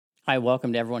Hi,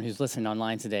 welcome to everyone who's listening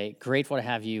online today. Grateful to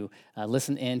have you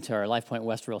listen in to our LifePoint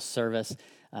Westville service.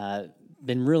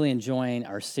 Been really enjoying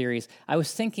our series. I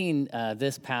was thinking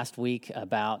this past week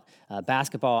about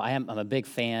basketball. I'm a big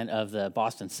fan of the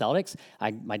Boston Celtics.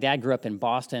 My dad grew up in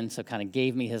Boston, so kind of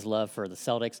gave me his love for the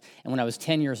Celtics. And when I was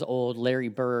 10 years old, Larry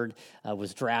Bird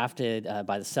was drafted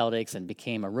by the Celtics and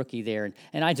became a rookie there,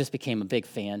 and I just became a big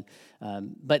fan.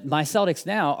 But my Celtics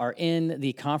now are in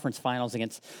the conference finals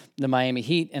against the Miami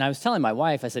Heat, and I was telling my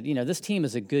wife, I said, this team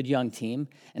is a good young team,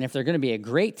 and if they're going to be a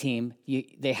great team,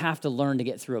 they have to learn to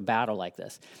get through a battle like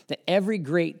this. That every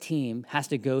great team has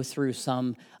to go through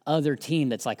some other team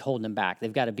that's like holding them back.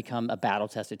 They've got to become a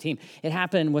battle-tested team. It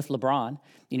happened with LeBron.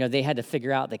 They had to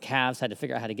figure out, the Cavs had to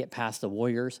figure out how to get past the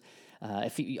Warriors.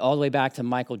 All the way back to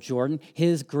Michael Jordan,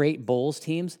 his great Bulls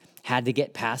teams had to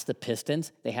get past the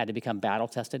Pistons. They had to become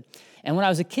battle-tested. And when I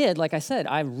was a kid, like I said,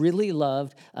 I really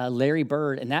loved Larry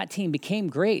Bird, and that team became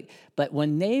great. But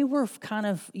when they were kind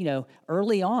of,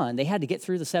 early on, they had to get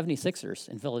through the 76ers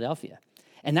in Philadelphia.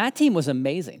 And that team was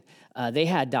amazing. They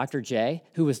had Dr. J,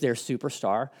 who was their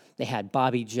superstar. They had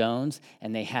Bobby Jones,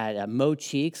 and they had Mo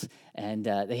Cheeks, and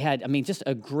they had, just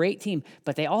a great team.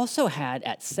 But they also had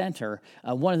at center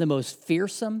one of the most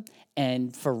fearsome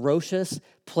and ferocious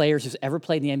players who's ever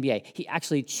played in the NBA. He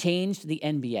actually changed the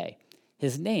NBA.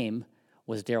 His name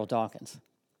was Darryl Dawkins.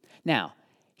 Now,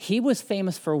 he was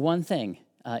famous for one thing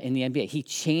in the NBA. He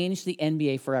changed the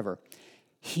NBA forever.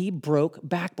 He broke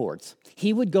backboards.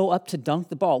 He would go up to dunk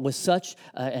the ball with such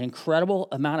an incredible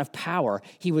amount of power,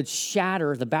 he would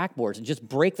shatter the backboards and just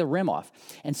break the rim off.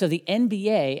 And so the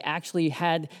NBA actually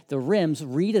had the rims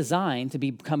redesigned to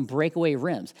become breakaway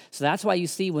rims. So that's why you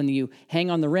see when you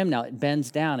hang on the rim now, it bends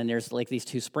down and there's like these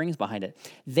two springs behind it.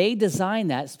 They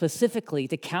designed that specifically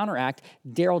to counteract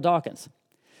Darryl Dawkins.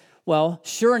 Well,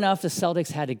 sure enough, the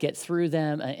Celtics had to get through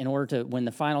them in order to win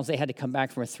the finals. They had to come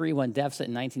back from a 3-1 deficit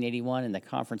in 1981 in the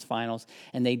conference finals,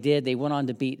 and they did. They went on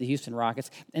to beat the Houston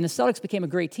Rockets, and the Celtics became a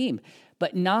great team,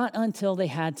 but not until they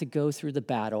had to go through the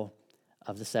battle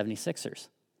of the 76ers.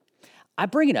 I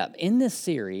bring it up. In this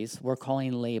series, we're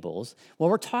calling labels.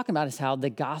 What we're talking about is how the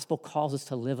gospel calls us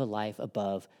to live a life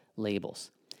above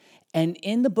labels. And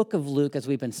in the book of Luke, as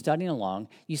we've been studying along,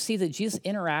 you see that Jesus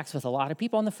interacts with a lot of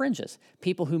people on the fringes,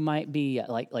 people who might be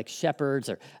like shepherds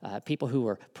or people who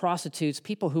were prostitutes,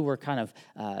 people who were kind of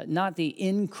not the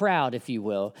in crowd, if you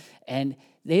will. And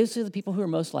those are the people who are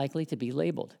most likely to be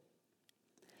labeled.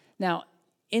 Now,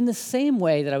 in the same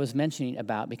way that I was mentioning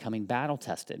about becoming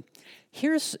battle-tested,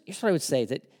 here's what I would say,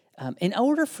 that in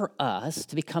order for us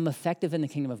to become effective in the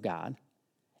kingdom of God,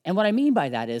 and what I mean by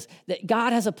that is that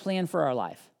God has a plan for our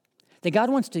life. That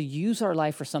God wants to use our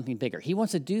life for something bigger. He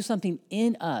wants to do something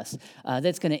in us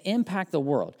that's going to impact the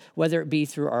world, whether it be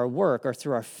through our work or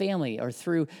through our family or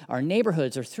through our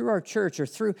neighborhoods or through our church or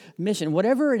through mission.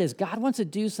 Whatever it is, God wants to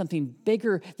do something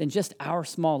bigger than just our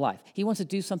small life. He wants to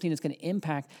do something that's going to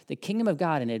impact the kingdom of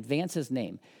God and advance his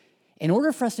name. In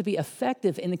order for us to be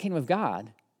effective in the kingdom of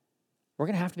God, we're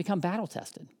going to have to become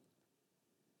battle-tested.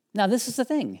 Now, this is the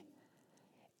thing.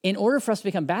 In order for us to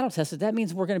become battle-tested, that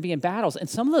means we're going to be in battles, and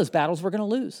some of those battles we're going to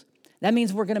lose. That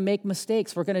means we're going to make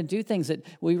mistakes. We're going to do things that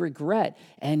we regret,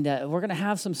 and we're going to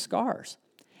have some scars.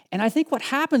 And I think what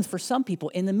happens for some people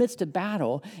in the midst of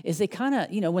battle is they kind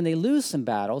of, when they lose some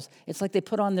battles, it's like they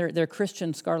put on their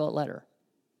Christian scarlet letter,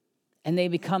 and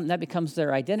that becomes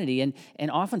their identity,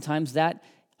 and oftentimes that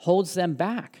holds them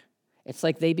back. It's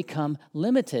like they become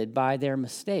limited by their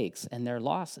mistakes and their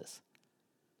losses.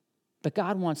 But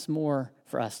God wants more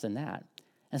for us than that.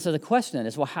 And so the question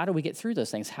is, well, how do we get through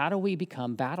those things? How do we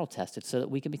become battle-tested so that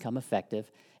we can become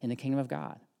effective in the kingdom of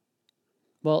God?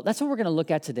 Well, that's what we're going to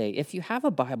look at today. If you have a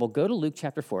Bible, go to Luke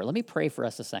chapter 4. Let me pray for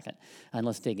us a second, and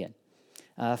let's dig in.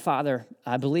 Father,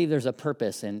 I believe there's a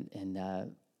purpose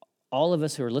in all of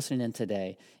us who are listening in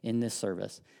today in this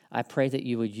service. I pray that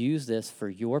you would use this for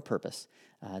your purpose,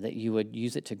 that you would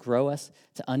use it to grow us,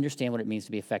 to understand what it means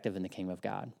to be effective in the kingdom of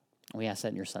God. We ask that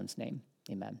in your son's name.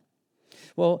 Amen.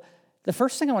 Well, the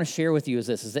first thing I want to share with you is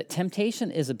this, is that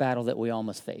temptation is a battle that we all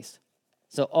must face.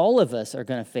 So all of us are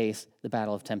going to face the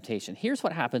battle of temptation. Here's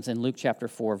what happens in Luke chapter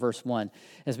 4, verse 1.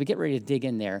 As we get ready to dig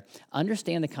in there,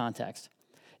 understand the context.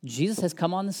 Jesus has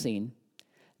come on the scene.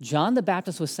 John the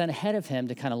Baptist was sent ahead of him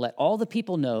to kind of let all the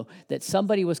people know that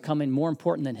somebody was coming more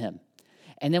important than him.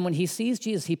 And then when he sees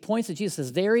Jesus, he points at Jesus and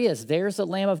says, there he is. There's the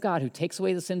Lamb of God who takes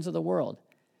away the sins of the world.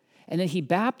 And then he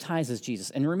baptizes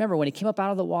Jesus. And remember, when he came up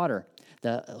out of the water,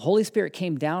 the Holy Spirit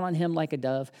came down on him like a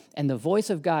dove, and the voice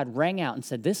of God rang out and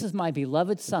said, this is my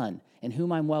beloved Son, in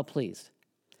whom I'm well pleased.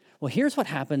 Well, here's what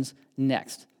happens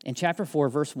next. In chapter 4,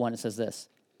 verse 1, it says this.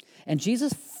 And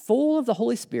Jesus, full of the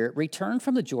Holy Spirit, returned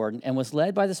from the Jordan and was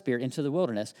led by the Spirit into the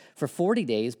wilderness for 40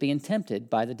 days, being tempted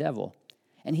by the devil.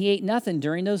 And he ate nothing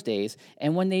during those days,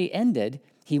 and when they ended,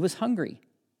 he was hungry.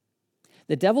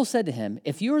 The devil said to him,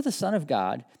 "If you are the Son of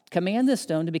God, command this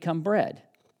stone to become bread."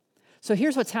 So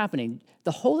here's what's happening.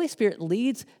 The Holy Spirit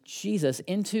leads Jesus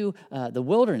into the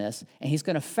wilderness, and he's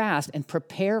going to fast and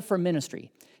prepare for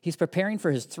ministry. He's preparing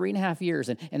for his 3.5 years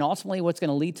and ultimately what's going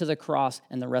to lead to the cross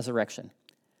and the resurrection.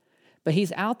 But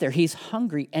he's out there, he's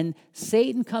hungry, and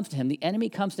Satan comes to him, the enemy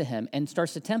comes to him and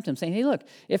starts to tempt him, saying, "Hey, look,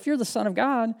 if you're the Son of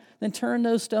God, then turn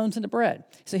those stones into bread."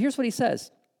 So here's what he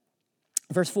says.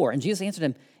 Verse 4, and Jesus answered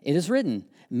him, "It is written,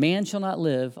 man shall not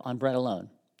live on bread alone."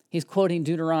 He's quoting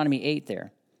Deuteronomy 8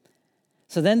 there.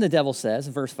 So then the devil says,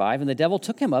 in verse 5, and the devil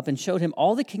took him up and showed him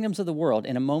all the kingdoms of the world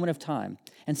in a moment of time,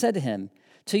 and said to him,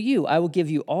 "To you I will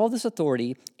give you all this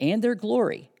authority and their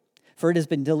glory, for it has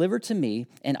been delivered to me,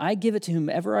 and I give it to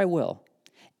whomever I will.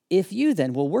 If you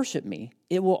then will worship me,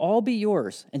 it will all be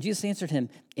yours." And Jesus answered him,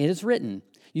 "It is written,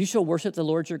 you shall worship the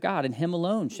Lord your God, and him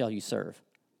alone shall you serve."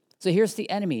 So here's the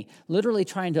enemy literally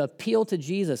trying to appeal to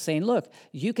Jesus, saying, "Look,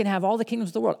 you can have all the kingdoms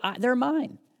of the world. They're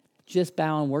mine. Just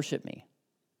bow and worship me."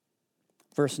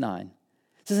 Verse 9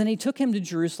 says, and he took him to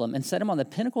Jerusalem and set him on the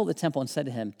pinnacle of the temple and said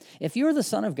to him, "If you are the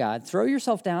Son of God, throw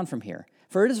yourself down from here.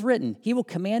 For it is written, he will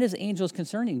command his angels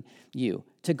concerning you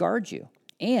to guard you.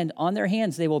 And on their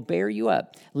hands they will bear you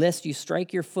up, lest you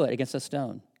strike your foot against a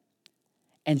stone."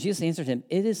 And Jesus answered him,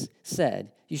 "It is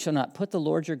said, you shall not put the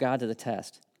Lord your God to the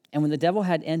test." And when the devil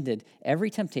had ended every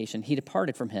temptation, he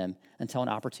departed from him until an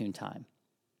opportune time.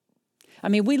 I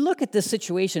mean, we look at this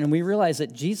situation and we realize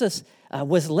that Jesus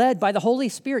was led by the Holy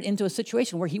Spirit into a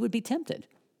situation where he would be tempted.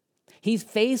 He's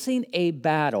facing a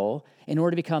battle in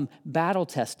order to become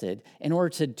battle-tested, in order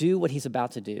to do what he's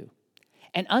about to do.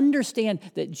 And understand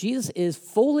that Jesus is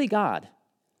fully God,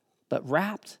 but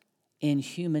wrapped in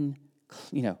human,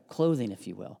 clothing, if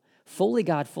you will. Fully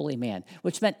God, fully man,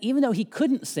 which meant even though he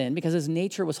couldn't sin because his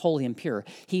nature was holy and pure,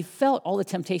 he felt all the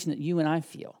temptation that you and I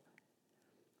feel.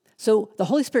 So the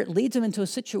Holy Spirit leads him into a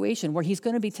situation where he's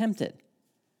going to be tempted.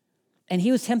 And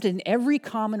he was tempted in every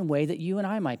common way that you and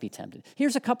I might be tempted.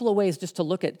 Here's a couple of ways just to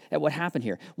look at what happened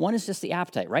here. One is just the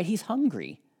appetite, right? He's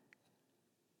hungry.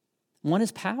 One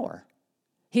is power.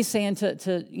 He's saying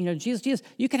to Jesus,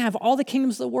 you can have all the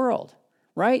kingdoms of the world,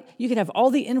 right? You can have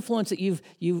all the influence that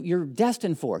you're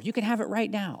destined for. You can have it right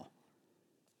now.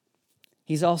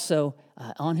 He's also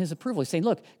on his approval. He's saying,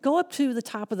 look, go up to the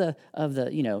top of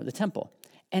the temple.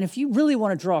 And if you really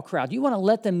want to draw a crowd, you want to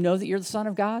let them know that you're the Son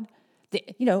of God,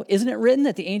 isn't it written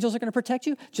that the angels are going to protect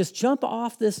you? Just jump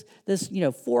off this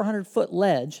 400-foot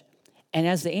ledge, and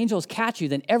as the angels catch you,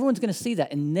 then everyone's going to see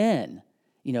that, and then,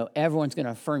 everyone's going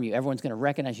to affirm you. Everyone's going to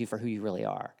recognize you for who you really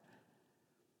are.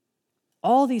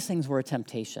 All these things were a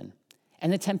temptation.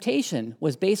 And the temptation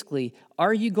was basically,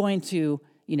 are you going to,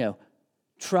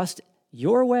 trust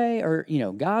your way or,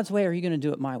 God's way, or are you going to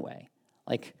do it my way?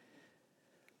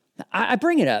 I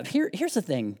bring it up. Here's the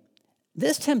thing.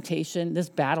 This temptation, this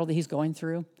battle that he's going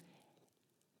through,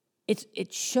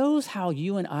 it shows how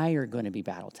you and I are going to be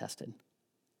battle tested.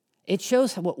 It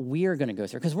shows what we're going to go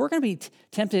through, because we're going to be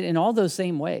tempted in all those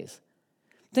same ways.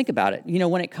 Think about it.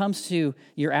 When it comes to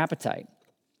your appetite,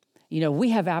 we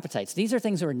have appetites. These are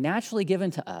things that are naturally given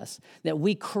to us that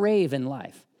we crave in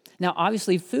life. Now,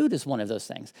 obviously, food is one of those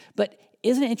things, but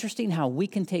isn't it interesting how we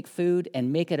can take food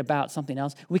and make it about something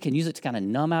else? We can use it to kind of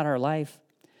numb out our life.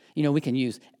 We can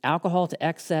use alcohol to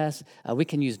excess. We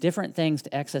can use different things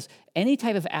to excess. Any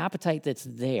type of appetite that's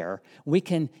there, we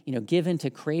can, give into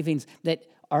cravings that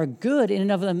are good in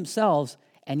and of themselves,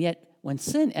 and yet when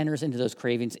sin enters into those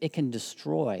cravings, it can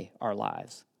destroy our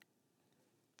lives.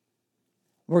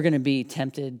 We're going to be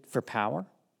tempted for power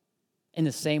in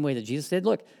the same way that Jesus did.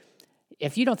 Look,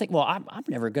 if you don't think, well, I'm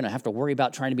never going to have to worry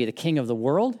about trying to be the king of the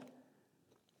world,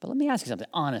 but let me ask you something,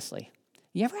 honestly.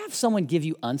 You ever have someone give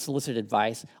you unsolicited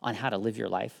advice on how to live your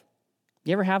life?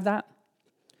 You ever have that?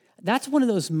 That's one of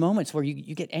those moments where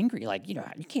you get angry, like, you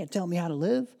can't tell me how to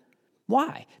live.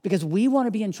 Why? Because we want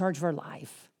to be in charge of our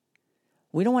life.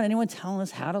 We don't want anyone telling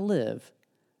us how to live,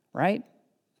 right?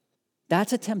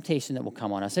 That's a temptation that will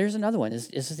come on us. There's another one.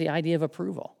 This is the idea of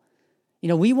approval.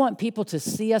 We want people to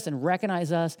see us and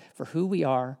recognize us for who we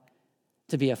are,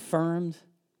 to be affirmed.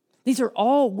 These are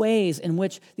all ways in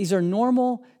which these are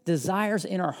normal desires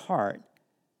in our heart,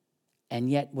 and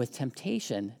yet with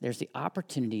temptation, there's the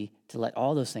opportunity to let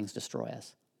all those things destroy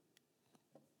us.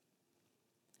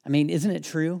 I mean, isn't it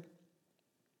true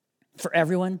for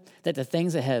everyone that the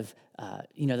things that have,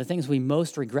 the things we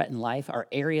most regret in life are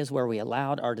areas where we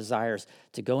allowed our desires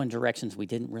to go in directions we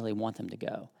didn't really want them to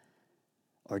go?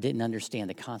 or didn't understand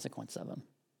the consequence of them.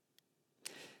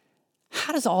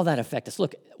 How does all that affect us?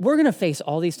 Look, we're going to face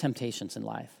all these temptations in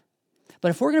life. But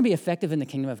if we're going to be effective in the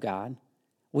kingdom of God,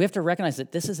 we have to recognize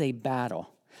that this is a battle.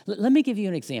 Let me give you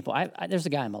an example. There's a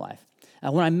guy in my life.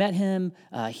 When I met him,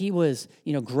 he was,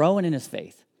 growing in his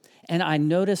faith. And I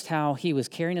noticed how he was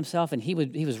carrying himself, and he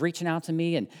was reaching out to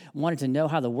me and wanted to know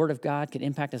how the Word of God could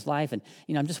impact his life. And,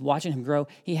 I'm just watching him grow.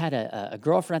 He had a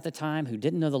girlfriend at the time who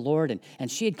didn't know the Lord,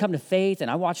 and she had come to faith, and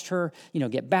I watched her,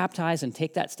 get baptized and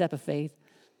take that step of faith.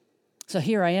 So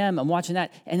here I am, I'm watching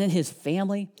that. And then his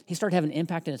family, he started having an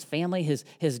impact in his family.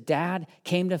 His dad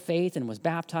came to faith and was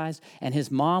baptized, and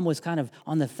his mom was kind of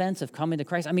on the fence of coming to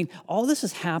Christ. I mean, all this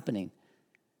is happening.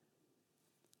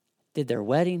 Did their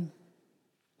wedding.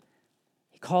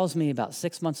 He calls me about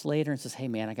 6 months later and says, hey,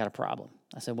 man, I got a problem.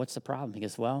 I said, what's the problem? He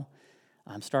goes, well,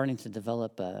 I'm starting to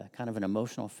develop a kind of an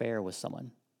emotional affair with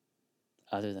someone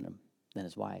other than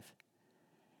his wife.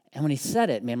 And when he said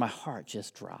it, man, my heart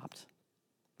just dropped.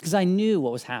 Because I knew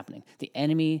what was happening. The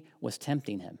enemy was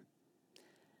tempting him.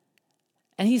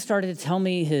 And he started to tell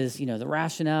me his, the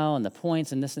rationale and the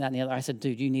points and this and that and the other. I said,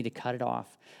 dude, you need to cut it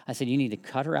off. I said, you need to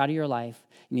cut her out of your life.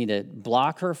 You need to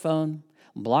block her phone,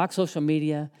 block social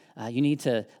media. You need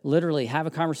to literally have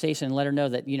a conversation and let her know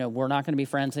that, we're not going to be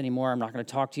friends anymore. I'm not going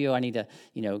to talk to you. I need to,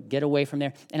 get away from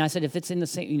there. And I said, if it's in the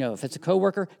same, if it's a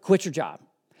coworker, quit your job.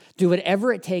 Do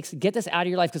whatever it takes to get this out of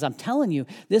your life. Because I'm telling you,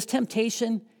 this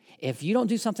temptation, if you don't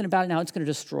do something about it now, it's going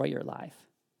to destroy your life.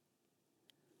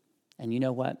 And you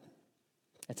know what?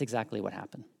 That's exactly what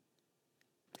happened.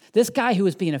 This guy who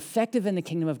was being effective in the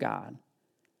kingdom of God,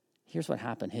 here's what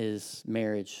happened. His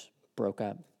marriage broke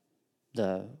up.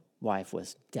 The wife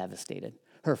was devastated.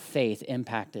 Her faith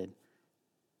impacted,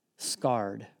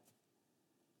 scarred.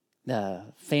 The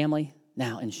family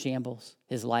now in shambles,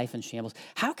 his life in shambles.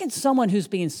 How can someone who's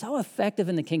being so effective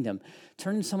in the kingdom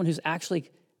turn into someone who's actually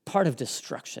part of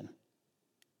destruction?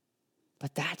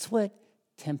 But that's what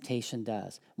temptation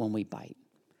does when we bite.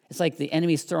 It's like the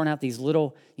enemy's throwing out these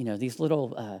little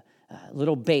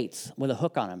baits with a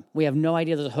hook on them. We have no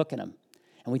idea there's a hook in them.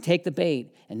 And we take the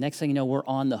bait, and next thing you know, we're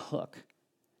on the hook.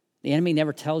 The enemy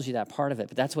never tells you that part of it,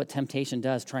 but that's what temptation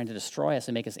does, trying to destroy us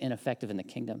and make us ineffective in the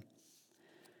kingdom.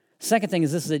 Second thing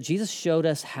is this, is that Jesus showed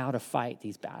us how to fight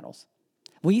these battles.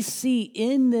 We see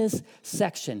in this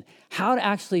section how to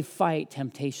actually fight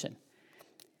temptation.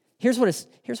 Here's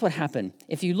what happened.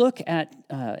 If you look at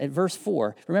verse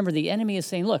 4, remember the enemy is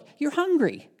saying, look, you're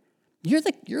hungry. You're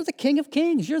the King of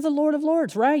Kings. You're the Lord of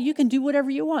Lords, right? You can do whatever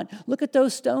you want. Look at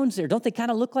those stones there. Don't they kind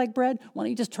of look like bread? Why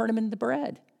don't you just turn them into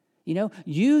bread?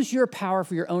 Use your power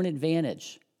for your own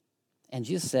advantage. And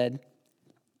Jesus said,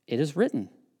 it is written,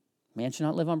 man shall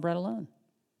not live on bread alone.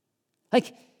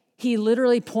 Like, he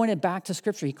literally pointed back to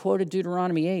Scripture. He quoted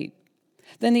Deuteronomy 8.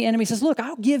 Then the enemy says, look,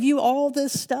 I'll give you all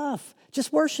this stuff.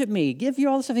 Just worship me. Give you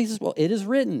all this stuff. He says, well, it is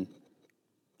written.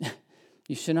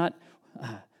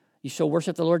 You shall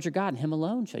worship the Lord your God, and him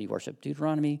alone shall you worship.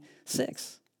 Deuteronomy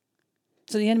 6.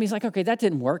 So the enemy's like, okay, that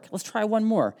didn't work. Let's try one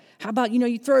more. How about,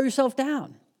 you throw yourself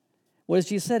down? What has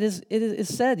Jesus said? It is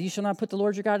said, you shall not put the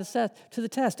Lord your God to the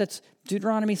test. That's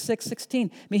Deuteronomy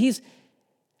 6:16. I mean,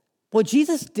 what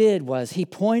Jesus did was he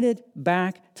pointed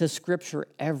back to Scripture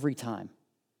every time.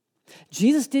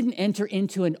 Jesus didn't enter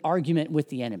into an argument with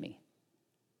the enemy.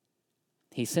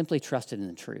 He simply trusted in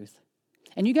the truth.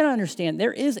 And you got to understand,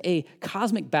 there is a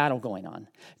cosmic battle going on.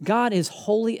 God is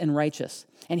holy and righteous,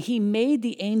 and he made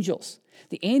the angels.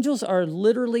 The angels are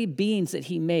literally beings that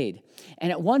he made.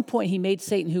 And at one point, he made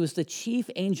Satan, who was the chief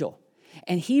angel.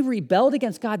 And he rebelled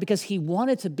against God because he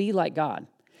wanted to be like God.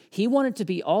 He wanted to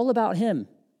be all about him,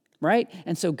 right?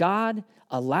 And so God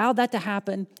allowed that to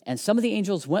happen, and some of the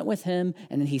angels went with him,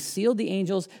 and then he sealed the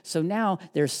angels. So now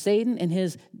there's Satan and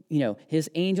his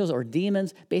angels or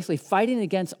demons basically fighting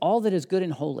against all that is good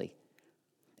and holy.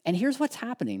 And here's what's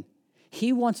happening.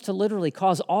 He wants to literally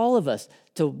cause all of us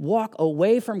to walk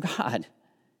away from God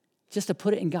just to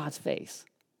put it in God's face.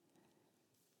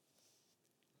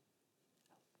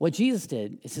 What Jesus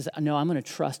did is says, no, I'm going to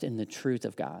trust in the truth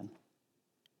of God.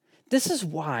 This is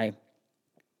why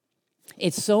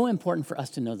it's so important for us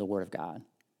to know the Word of God.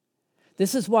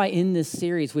 This is why in this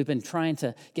series we've been trying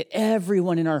to get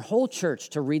everyone in our whole church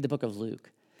to read the book of Luke.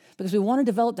 Because we want to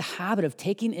develop the habit of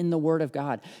taking in the Word of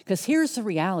God. Because here's the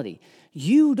reality.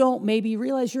 You don't maybe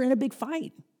realize you're in a big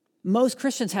fight. Most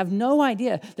Christians have no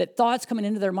idea that thoughts coming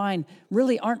into their mind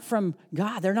really aren't from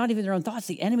God. They're not even their own thoughts.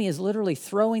 The enemy is literally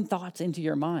throwing thoughts into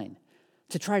your mind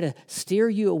to try to steer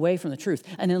you away from the truth.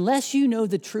 And unless you know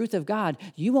the truth of God,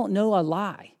 you won't know a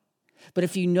lie. But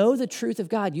if you know the truth of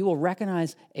God, you will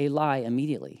recognize a lie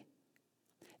immediately.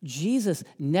 Jesus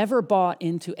never bought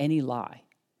into any lie.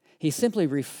 He simply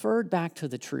referred back to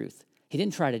the truth. He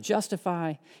didn't try to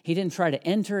justify. He didn't try to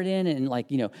enter it in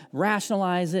and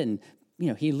rationalize it. And,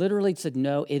 he literally said,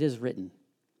 no, it is written.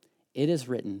 It is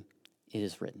written. It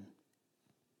is written.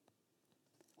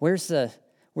 Where's the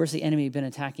enemy been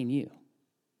attacking you?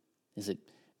 Is it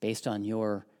based on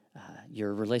your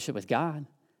relationship with God?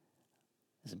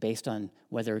 Is it based on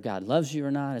whether God loves you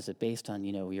or not? Is it based on,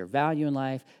 your value in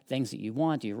life, things that you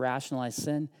want? Do you rationalize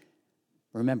sin?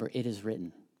 Remember, it is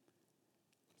written.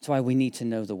 That's why we need to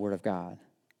know the Word of God.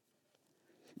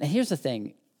 Now, here's the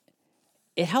thing.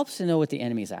 It helps to know what the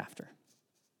enemy's after.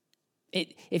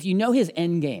 If you know his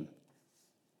end game,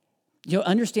 you'll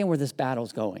understand where this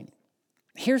battle's going.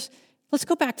 Let's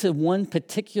go back to one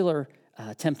particular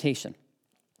temptation.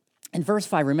 In verse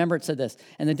 5, remember it said this,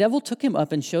 "And the devil took him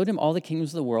up and showed him all the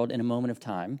kingdoms of the world in a moment of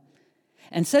time,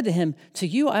 and said to him, 'To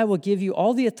you I will give you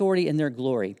all the authority and their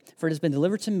glory, for it has been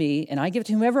delivered to me, and I give it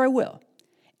to whomever I will.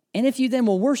 And if you then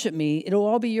will worship me, it'll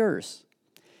all be yours.'"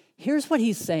 Here's what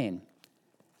he's saying.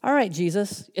 All right,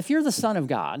 Jesus, if you're the Son of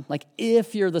God,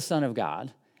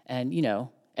 and,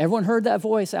 everyone heard that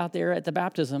voice out there at the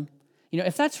baptism,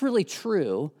 if that's really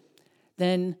true,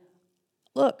 then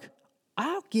look,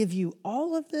 I'll give you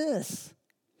all of this,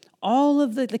 all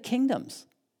of the kingdoms.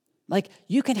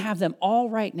 You can have them all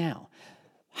right now.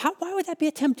 Why would that be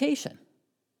a temptation?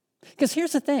 Because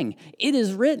here's the thing. It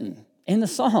is written in the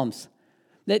Psalms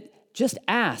that just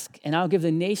ask, and I'll give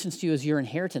the nations to you as your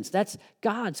inheritance. That's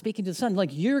God speaking to the Son.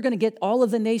 You're going to get all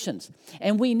of the nations.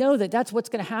 And we know that that's what's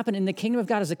going to happen in the kingdom of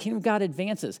God as the kingdom of God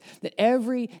advances, that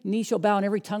every knee shall bow and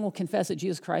every tongue will confess that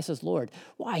Jesus Christ is Lord.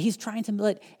 Why? He's trying to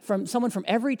let someone from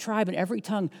every tribe and every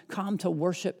tongue come to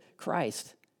worship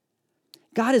Christ.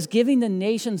 God is giving the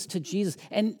nations to Jesus,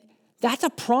 and that's a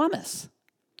promise.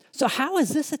 So how is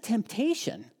this a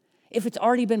temptation if it's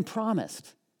already been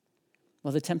promised?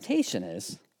 Well, the temptation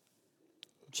is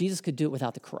Jesus could do it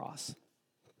without the cross.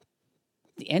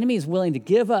 The enemy is willing to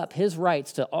give up his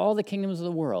rights to all the kingdoms of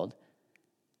the world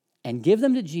and give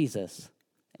them to Jesus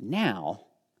now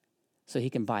so he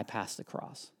can bypass the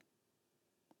cross.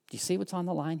 Do you see what's on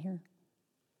the line here?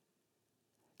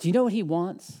 Do you know what he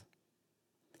wants?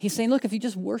 He's saying, look, if you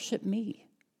just worship me.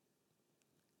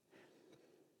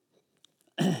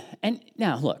 And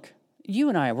now, look, you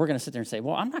and I, we're going to sit there and say,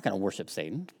 well, I'm not going to worship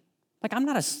Satan. I'm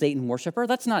not a Satan worshiper.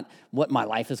 That's not what my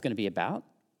life is going to be about.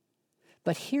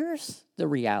 But here's the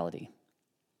reality.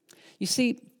 You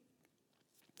see,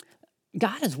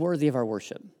 God is worthy of our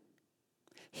worship.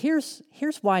 Here's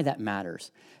why that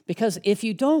matters. Because if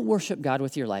you don't worship God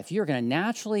with your life, you're going to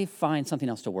naturally find something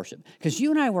else to worship. Because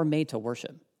you and I were made to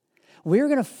worship. We're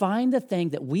going to find the thing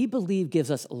that we believe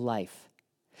gives us life.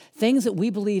 Things that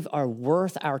we believe are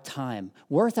worth our time,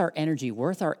 worth our energy,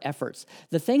 worth our efforts.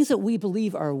 The things that we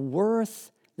believe are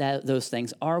worth those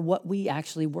things are what we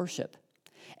actually worship.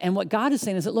 And what God is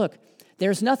saying is that, look,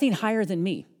 there's nothing higher than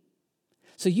me.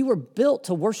 So you were built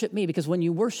to worship me because when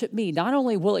you worship me, not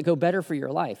only will it go better for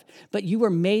your life, but you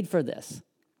were made for this.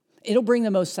 It'll bring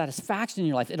the most satisfaction in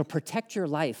your life. It'll protect your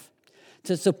life.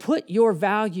 So put your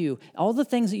value, all the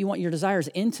things that you want, your desires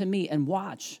into me and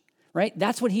watch. Right?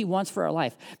 That's what he wants for our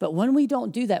life. But when we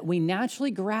don't do that, we naturally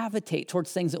gravitate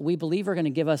towards things that we believe are going to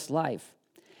give us life.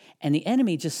 And the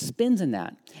enemy just spins in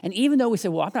that. And even though we say,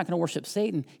 well, I'm not going to worship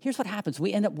Satan, here's what happens.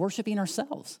 We end up worshiping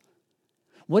ourselves.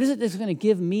 What is it that's going to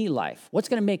give me life? What's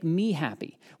going to make me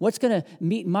happy? What's going to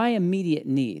meet my immediate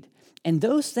need? And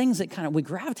those things that we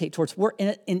gravitate towards, we're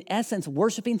in essence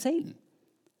worshiping Satan.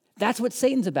 That's what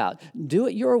Satan's about. Do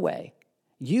it your way.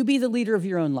 You be the leader of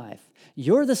your own life.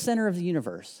 You're the center of the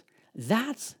universe.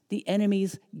 That's the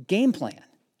enemy's game plan.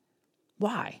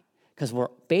 Why? Because we're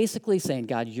basically saying,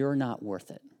 God, you're not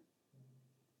worth it.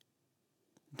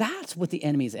 That's what the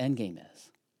enemy's end game is.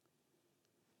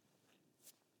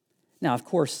 Now, of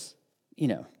course,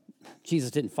 Jesus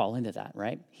didn't fall into that,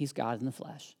 right? He's God in the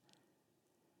flesh.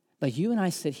 But you and I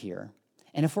sit here,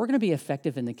 and if we're going to be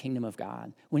effective in the kingdom of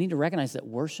God, we need to recognize that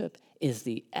worship is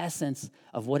the essence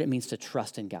of what it means to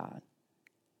trust in God.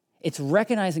 It's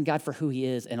recognizing God for who he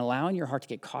is and allowing your heart to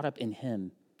get caught up in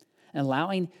him and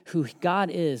allowing who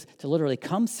God is to literally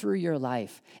come through your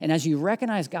life. And as you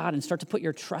recognize God and start to put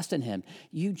your trust in him,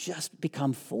 you just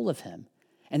become full of him.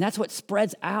 And that's what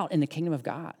spreads out in the kingdom of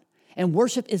God. And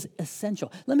worship is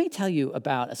essential. Let me tell you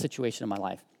about a situation in my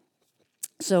life.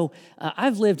 So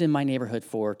I've lived in my neighborhood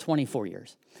for 24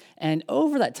 years. And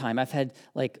over that time, I've had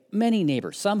many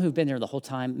neighbors, some who've been there the whole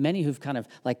time, many who've kind of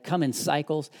come in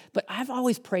cycles. But I've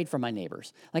always prayed for my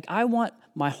neighbors. I want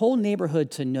my whole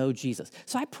neighborhood to know Jesus.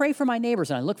 So I pray for my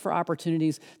neighbors and I look for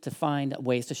opportunities to find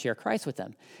ways to share Christ with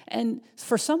them. And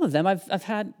for some of them, I've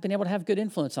been able to have good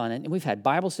influence on it. And we've had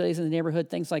Bible studies in the neighborhood,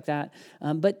 things like that.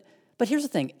 But here's the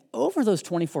thing, over those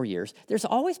 24 years, there's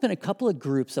always been a couple of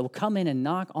groups that will come in and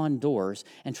knock on doors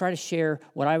and try to share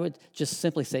what I would just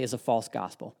simply say is a false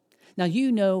gospel. Now,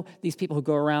 you know these people who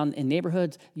go around in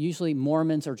neighborhoods, usually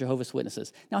Mormons or Jehovah's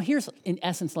Witnesses. Now, here's, in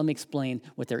essence, let me explain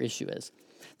what their issue is.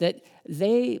 That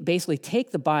they basically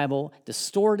take the Bible,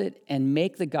 distort it, and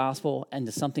make the gospel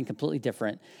into something completely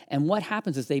different. And what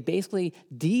happens is they basically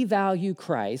devalue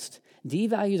Christ,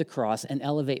 devalue the cross, and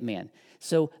elevate man.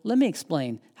 So let me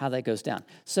explain how that goes down.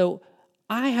 So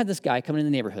I had this guy coming in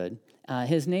the neighborhood.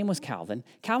 His name was Calvin.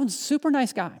 Calvin's a super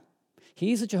nice guy.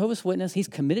 He's a Jehovah's Witness. He's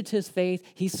committed to his faith.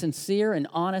 He's sincere and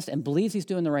honest and believes he's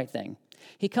doing the right thing.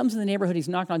 He comes in the neighborhood. He's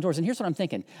knocking on doors. And here's what I'm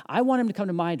thinking. I want him to come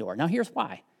to my door. Now, here's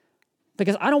why.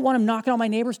 Because I don't want him knocking on my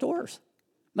neighbor's doors.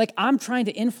 I'm trying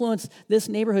to influence this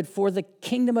neighborhood for the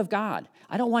kingdom of God.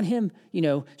 I don't want him,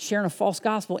 sharing a false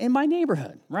gospel in my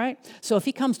neighborhood, right? So if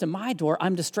he comes to my door,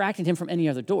 I'm distracting him from any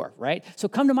other door, right? So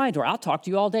come to my door. I'll talk to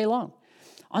you all day long.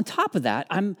 On top of that,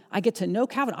 I get to know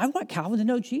Calvin. I want Calvin to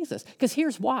know Jesus. Because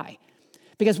here's why.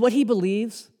 Because what he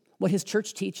believes, what his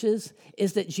church teaches,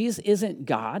 is that Jesus isn't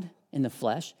God in the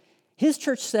flesh. His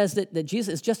church says that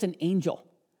Jesus is just an angel.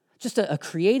 Just a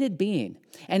created being.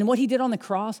 And what he did on the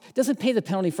cross doesn't pay the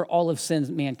penalty for all of sin's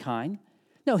mankind.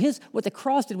 No, what the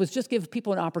cross did was just give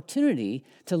people an opportunity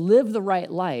to live the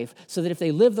right life so that if they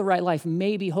live the right life,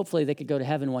 maybe, hopefully, they could go to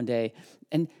heaven one day.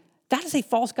 And that is a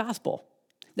false gospel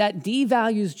that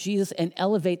devalues Jesus and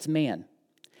elevates man.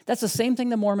 That's the same thing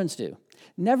the Mormons do.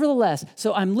 Nevertheless,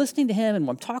 so I'm listening to him and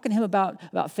I'm talking to him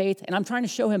about faith, and I'm trying to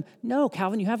show him, no,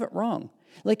 Calvin, you have it wrong.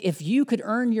 If you could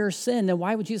earn your sin, then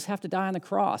why would Jesus have to die on the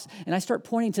cross? And I start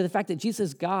pointing to the fact that Jesus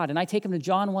is God, and I take him to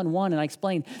John 1:1, and I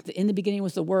explain that in the beginning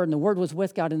was the Word, and the Word was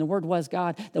with God, and the Word was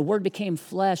God. The Word became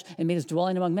flesh and made his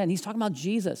dwelling among men. He's talking about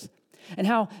Jesus. And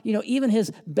how, even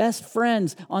his best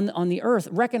friends on the earth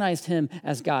recognized him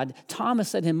as God. Thomas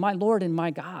said to him, my Lord and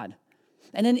my God.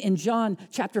 And then in John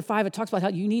chapter 5, it talks about how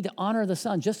you need to honor the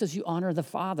Son just as you honor the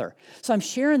Father. So I'm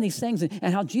sharing these things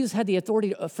and how Jesus had the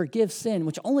authority to forgive sin,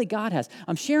 which only God has.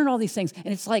 I'm sharing all these things, and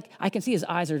it's I can see his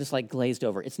eyes are just glazed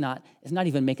over. It's not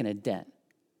even making a dent.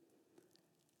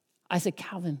 I said,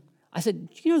 Calvin, do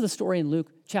you know the story in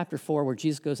Luke chapter 4 where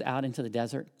Jesus goes out into the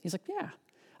desert? He's like, yeah.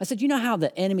 I said, you know how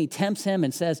the enemy tempts him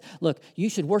and says, look, you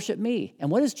should worship me. And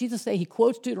what does Jesus say? He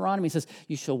quotes Deuteronomy. He says,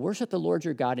 you shall worship the Lord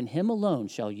your God, and him alone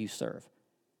shall you serve.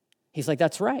 He's like,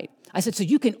 that's right. I said, so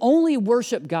you can only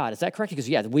worship God. Is that correct? He goes,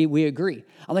 yeah, we agree.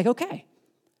 I'm like, okay.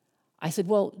 I said,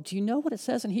 well, do you know what it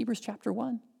says in Hebrews chapter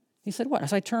 1? He said, what?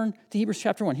 As I turn to Hebrews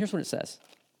chapter 1, here's what it says.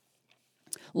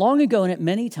 Long ago and at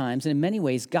many times and in many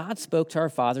ways, God spoke to our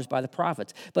fathers by the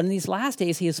prophets. But in these last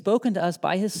days, he has spoken to us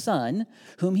by his Son,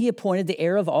 whom he appointed the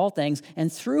heir of all things,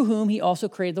 and through whom he also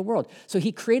created the world. So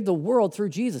he created the world through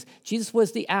Jesus. Jesus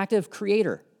was the active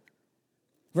creator.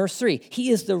 Verse 3, he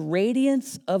is the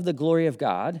radiance of the glory of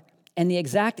God and the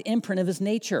exact imprint of his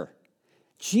nature.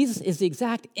 Jesus is the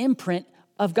exact imprint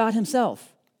of God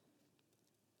himself.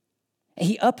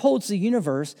 He upholds the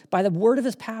universe by the word of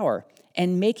his power,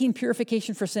 and making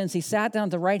purification for sins, he sat down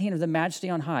at the right hand of the Majesty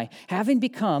on high, having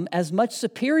become as much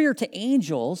superior to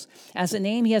angels as the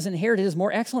name he has inherited is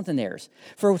more excellent than theirs.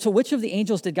 For to which of the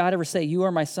angels did God ever say, you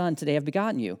are my son, today I have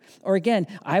begotten you? Or again,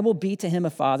 I will be to him a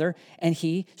father, and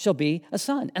he shall be a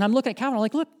son. And I'm looking at Calvin, I'm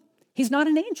like, look, he's not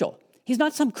an angel. He's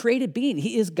not some created being.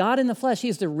 He is God in the flesh. He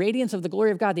is the radiance of the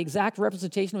glory of God, the exact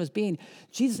representation of his being.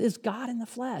 Jesus is God in the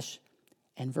flesh.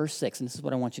 And verse 6, and this is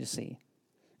what I want you to see.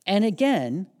 And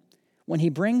again, when he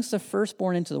brings the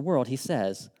firstborn into the world, he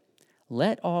says,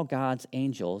 let all God's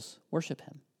angels worship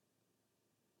him.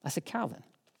 I said, Calvin,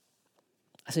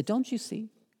 don't you see?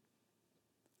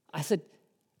 I said,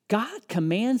 God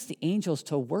commands the angels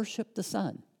to worship the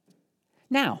Son.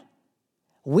 Now,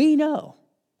 we know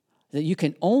that you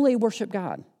can only worship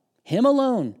God. Him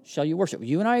alone shall you worship.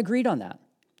 You and I agreed on that.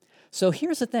 So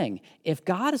here's the thing. If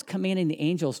God is commanding the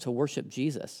angels to worship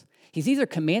Jesus, he's either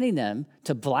commanding them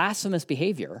to blasphemous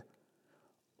behavior,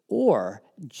 or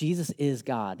Jesus is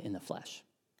God in the flesh.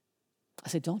 I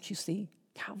said, don't you see,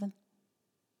 Calvin?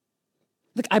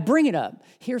 Look, I bring it up.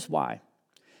 Here's why.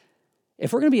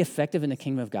 If we're going to be effective in the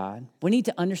kingdom of God, we need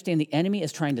to understand the enemy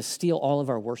is trying to steal all of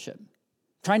our worship,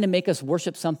 trying to make us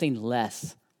worship something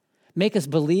less, make us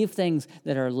believe things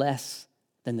that are less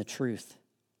than the truth.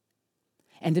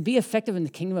 And to be effective in the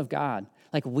kingdom of God,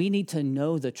 like we need to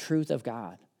know the truth of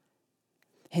God.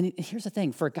 And here's the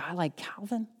thing, for a guy like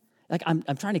Calvin, like I'm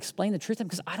trying to explain the truth to him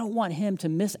because I don't want him to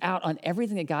miss out on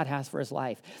everything that God has for his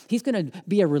life. He's going to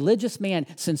be a religious man,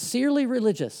 sincerely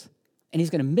religious, and he's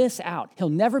going to miss out. He'll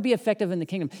never be effective in the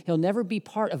kingdom. He'll never be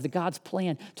part of God's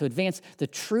plan to advance the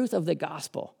truth of the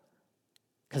gospel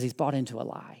because he's bought into a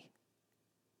lie.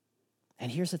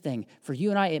 And here's the thing, for you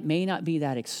and I, it may not be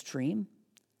that extreme,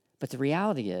 but the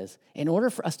reality is, in order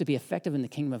for us to be effective in the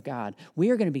kingdom of God,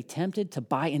 we are going to be tempted to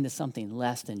buy into something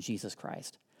less than Jesus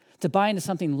Christ, to buy into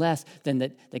something less than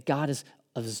that God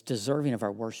is deserving of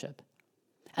our worship.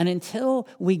 And until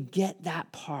we get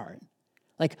that part,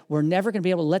 like we're never going to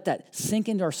be able to let that sink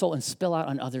into our soul and spill out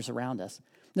on others around us.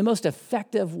 The most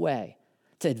effective way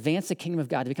to advance the kingdom of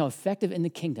God, to become effective in the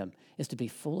kingdom, is to be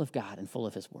full of God and full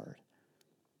of his word.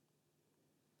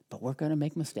 But we're going to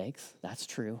make mistakes. That's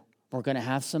true. We're going to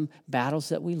have some battles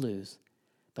that we lose.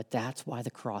 But that's why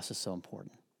the cross is so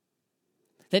important.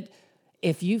 That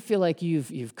if you feel like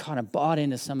you've kind of bought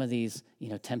into some of these,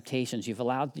 temptations, you've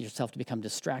allowed yourself to become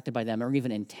distracted by them or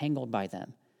even entangled by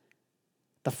them,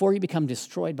 before you become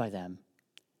destroyed by them,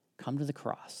 come to the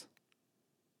cross.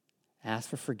 Ask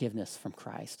for forgiveness from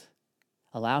Christ.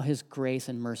 Allow his grace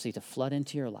and mercy to flood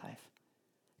into your life.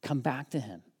 Come back to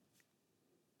him.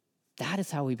 That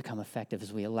is how we become effective,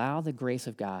 as we allow the grace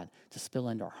of God to spill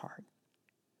into our heart.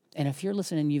 And if you're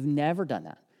listening and you've never done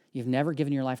that, you've never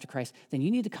given your life to Christ, then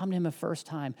you need to come to him a first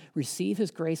time, receive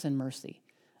his grace and mercy.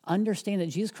 Understand that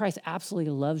Jesus Christ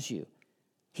absolutely loves you.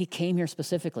 He came here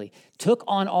specifically, took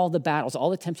on all the battles, all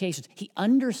the temptations. He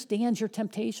understands your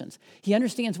temptations. He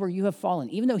understands where you have fallen,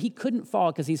 even though he couldn't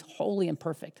fall because he's holy and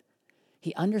perfect.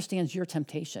 He understands your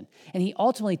temptation. And he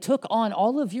ultimately took on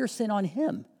all of your sin on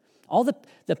him. All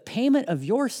the payment of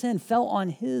your sin fell on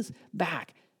his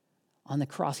back on the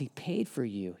cross. He paid for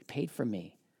you. He paid for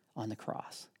me on the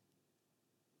cross.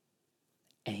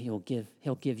 And he'll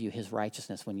give you his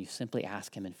righteousness when you simply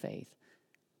ask him in faith.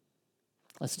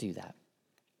 Let's do that.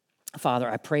 Father,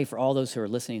 I pray for all those who are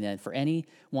listening in, for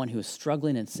anyone who is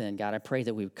struggling in sin, God, I pray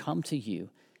that we would come to you.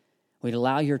 We'd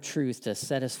allow your truth to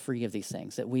set us free of these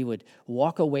things, that we would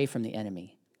walk away from the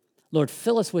enemy. Lord,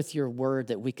 fill us with your word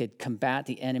that we could combat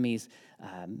the enemy's,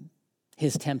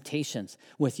 his temptations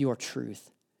with your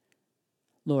truth.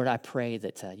 Lord, I pray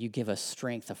that you give us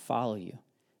strength to follow you.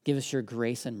 Give us your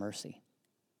grace and mercy.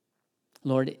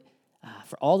 Lord,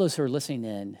 for all those who are listening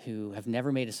in who have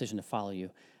never made a decision to follow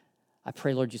you, I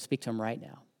pray, Lord, you speak to them right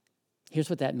now. Here's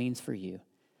what that means for you.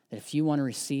 That if you want to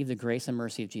receive the grace and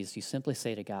mercy of Jesus, you simply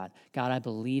say to God, God, I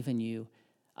believe in you.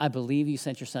 I believe you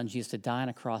sent your son Jesus to die on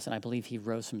a cross, and I believe he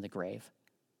rose from the grave.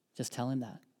 Just tell him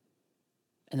that.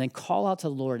 And then call out to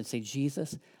the Lord and say,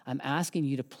 Jesus, I'm asking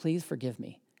you to please forgive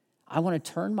me. I want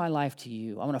to turn my life to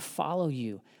you. I want to follow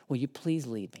you. Will you please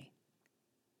lead me?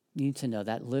 You need to know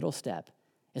that little step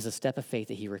is a step of faith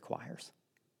that he requires.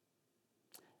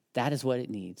 That is what it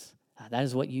needs. That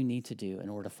is what you need to do in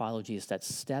order to follow Jesus, that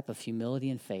step of humility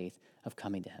and faith of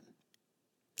coming to him.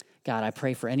 God, I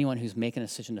pray for anyone who's making a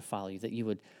decision to follow you, that you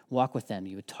would walk with them,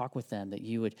 you would talk with them, that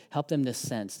you would help them to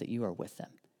sense that you are with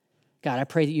them. God, I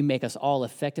pray that you make us all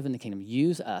effective in the kingdom.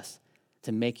 Use us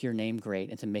to make your name great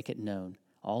and to make it known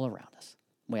all around us.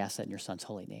 We ask that in your son's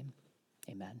holy name.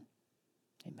 Amen.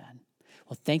 Amen.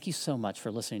 Well, thank you so much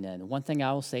for listening in. One thing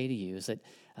I will say to you is that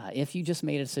if you just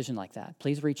made a decision like that,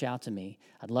 please reach out to me.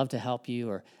 I'd love to help you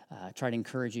or try to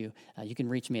encourage you. You can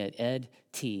reach me at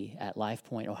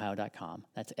edt@lifepointohio.com.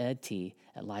 That's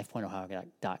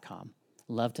edt@lifepointohio.com.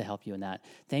 Love to help you in that.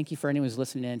 Thank you for anyone who's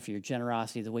listening in, for your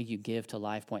generosity. The way you give to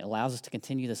LifePoint allows us to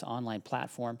continue this online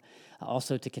platform,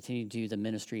 also to continue to do the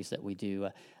ministries that we do.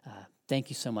 Thank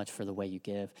you so much for the way you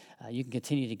give. You can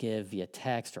continue to give via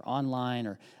text or online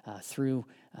or through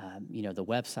the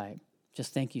website.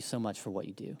 Just thank you so much for what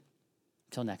you do.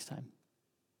 Until next time,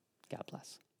 God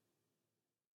bless.